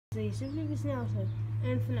The Doogie Schnauzer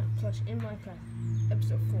and FNAF Plush in MiNECRAFT,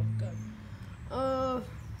 episode 4. Go.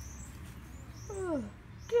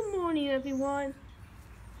 Good morning, everyone.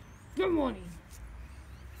 Good morning.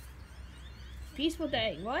 Peaceful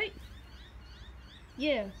day, right?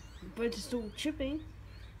 Yeah, but it's still tripping.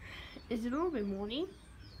 It's a little bit morning.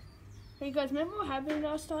 Hey, you guys, remember what happened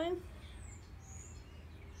last time?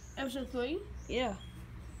 Episode 3? Yeah.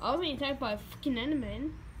 I was being attacked by a freaking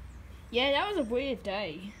enderman. Yeah, that was a weird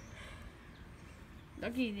day.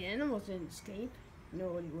 Lucky the animals didn't escape.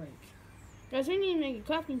 No, anyway. Guys, we need to make a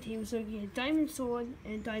crafting table so we can get a diamond sword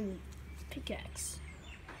and a diamond pickaxe.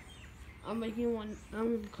 I'm making one.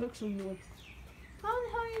 I'm gonna cook some wood. How the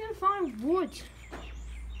hell are you gonna find wood?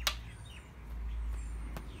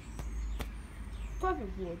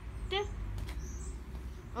 Perfect wood. There.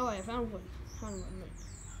 Oh, I found wood. Found one.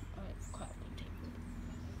 Alright, crafting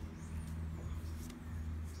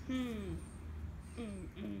table.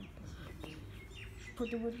 Put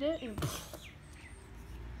the wood there and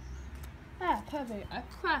perfect. A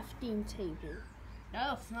crafting table. That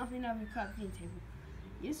looks nothing like a crafting table.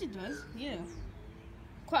 Yes, it does. Yeah.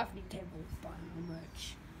 Crafting table. Buy my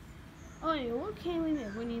merch. Oh yeah, what can we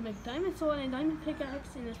make? We need to make diamond sword and diamond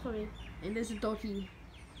pickaxe, and there's a doggy.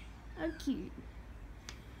 How cute.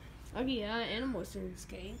 Okay, yeah, animals didn't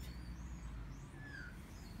escape.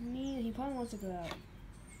 He probably wants to go out.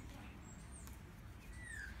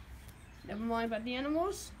 Never mind about the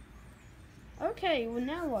animals. Okay, well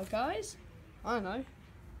now what, guys? I don't know.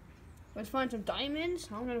 Let's find some diamonds.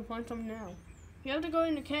 I'm gonna find some now. You have to go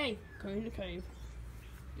in the cave. Go in the cave.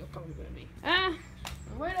 You're coming with me. I'm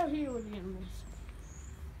right out here with the animals.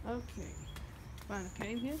 Okay. Find a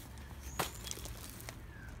cave here.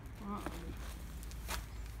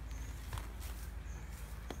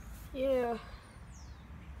 Yeah.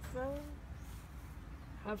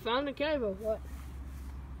 I found a cave or what?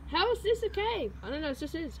 How is this a cave? I don't know, it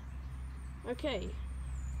just is. Okay.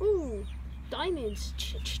 Ooh, diamonds.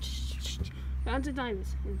 Found some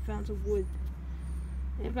diamonds and found some wood.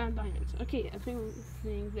 And found diamonds. Okay, I think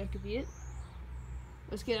that could be it.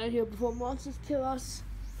 Let's get out of here before monsters kill us.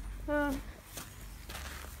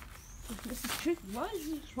 This is tricky.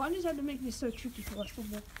 Why does it have to make this so tricky for us?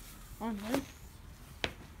 I don't know.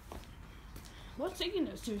 What's taking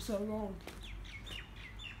us two so long?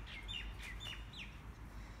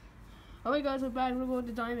 Alright guys, we're back. We're going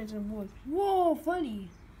to diamonds and wood. Whoa, funny!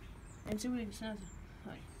 And Doogie Schnauzer.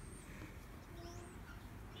 Hi.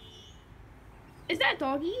 Is that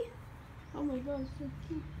doggy? Oh my god, so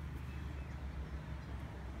cute.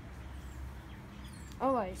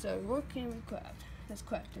 Alright, so what can we craft? Let's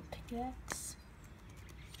craft a pickaxe.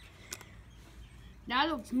 That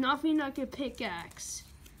looks nothing like a pickaxe.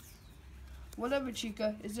 Whatever,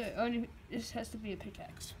 Chica. This has to be a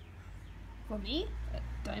pickaxe. For me, a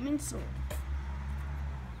diamond sword.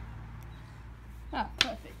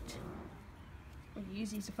 Perfect. We can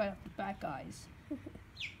use these to fight off the bad guys.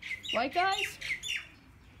 Right, guys?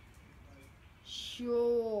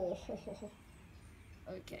 Sure.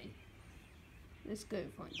 Okay. Let's go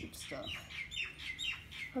find some stuff.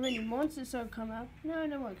 How many monsters have come out? No,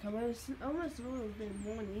 no one come out. It's almost a little bit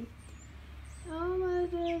morning.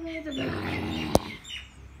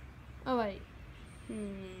 Oh wait.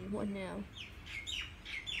 What now?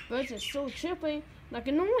 Birds are still chirping, like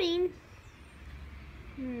annoying.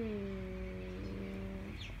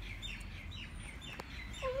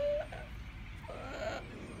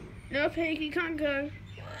 No, Piggy can't go.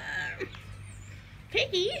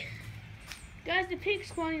 Piggy? Guys, the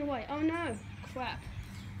pig's flying away. Oh no, crap.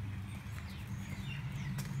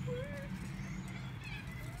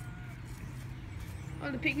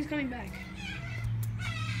 Oh, the pig is coming back.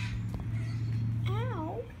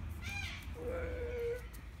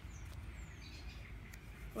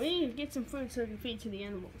 We need to get some food so we can feed to the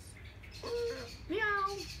animals.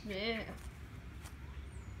 Meow! Yeah.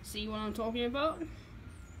 See what I'm talking about?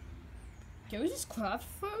 Can we just craft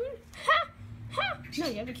food? Ha! Ha! No,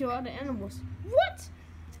 you have to kill all the animals. What?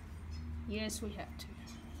 Yes, we have to.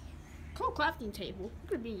 Cool crafting table.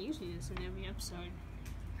 We're going to be using this in every episode.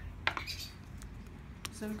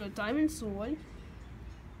 So we've got diamond sword.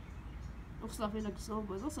 Looks nothing like a sword,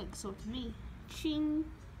 but it looks like a sword to me. Ching!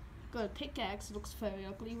 Got a pickaxe. It looks very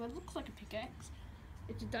ugly, but it looks like a pickaxe.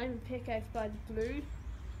 It's a diamond pickaxe by the blue.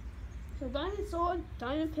 So diamond sword,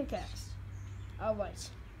 diamond pickaxe. Alright.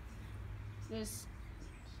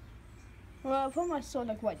 Well, I'll put my sword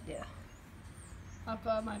like right there. I've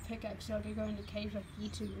got my pickaxe so I can go in the cave like you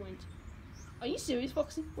two went. Are you serious,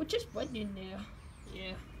 Foxy? We're just went in there.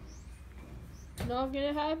 Yeah. Not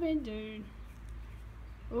gonna happen, dude.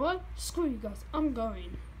 What? Screw you guys. I'm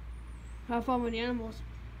going. Have fun with the animals.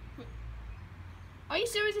 Are you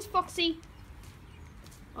serious, Foxy?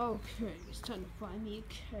 Okay, it's time to find me a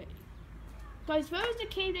cave. Guys, where was the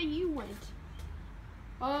cave that you went?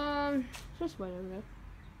 Just wait over there.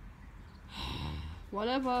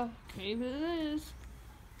 Whatever, cave it is.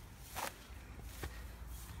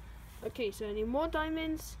 Okay, so I need more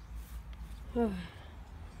diamonds. Damn,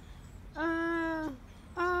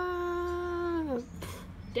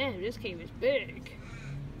 this cave is big.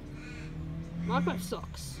 Minecraft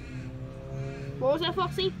sucks. What was that,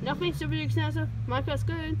 Foxy? Nothing, Super Doogie Schnauzer. Minecraft's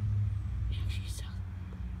good. It actually sucks.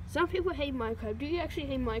 Some people hate Minecraft. Do you actually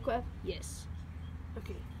hate Minecraft? Yes.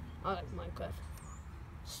 Okay, I like Minecraft.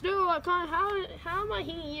 Still, I can't. How am I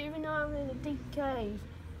hitting you even though I'm in a deep cave?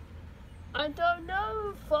 I don't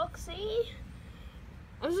know, Foxy.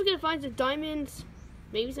 I'm just gonna find some diamonds,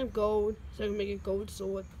 maybe some gold, so I can make a gold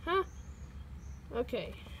sword. Huh?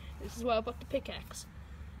 Okay, this is why I bought the pickaxe.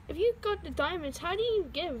 If you got the diamonds, how do you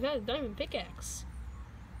get without a diamond pickaxe?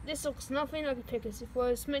 This looks nothing like a pickaxe. If it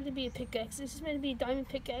was meant to be a pickaxe, this is meant to be a diamond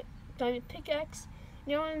pickaxe.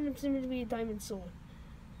 The other one is meant to be a diamond sword.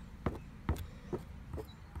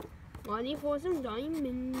 I need for some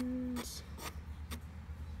diamonds.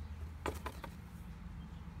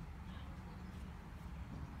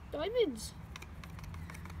 Diamonds.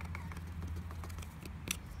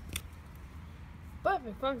 But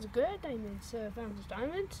I found some good diamonds, so I found some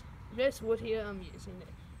diamonds. This wood here, I'm using it.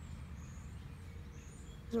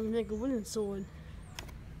 So I'm gonna make a wooden sword.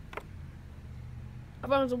 I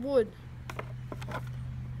found some wood.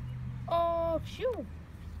 Oh, phew.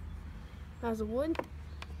 How's the wood?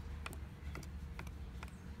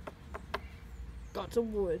 Got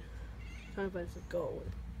some wood. Trying to find some gold.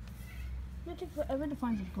 It's gonna take forever to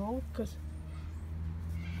find some gold, because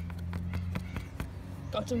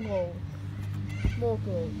got some gold. More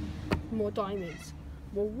gold. More diamonds.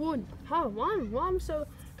 More wood. How? Why I'm so...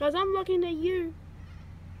 Because I'm looking at you.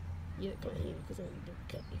 You can't hear me because I'm in the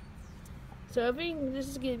cave. So I think this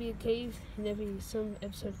is going to be a cave in some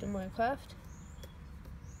episode of Minecraft.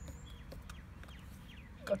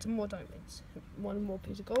 Got some more diamonds. One more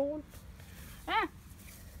piece of gold. Ah!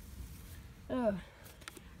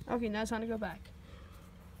 Okay, now it's time to go back.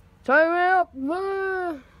 Time up!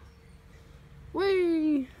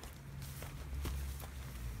 Whee!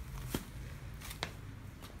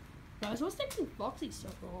 Guys, what's taking Foxy so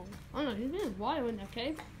long? I don't know, he's been a while in that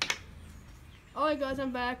cave. Alright guys,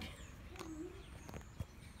 I'm back.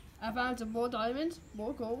 I found some more diamonds,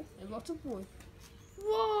 more gold, and lots of wood.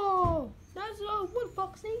 Whoa! That's a lot of wood,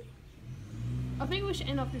 Foxy. I think we should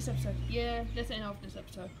end off this episode. Yeah, let's end off this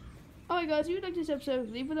episode. Alright guys, if you like this episode,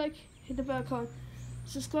 leave a like, hit the bell icon,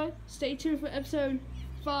 subscribe, stay tuned for episode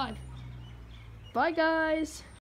 5. Bye guys!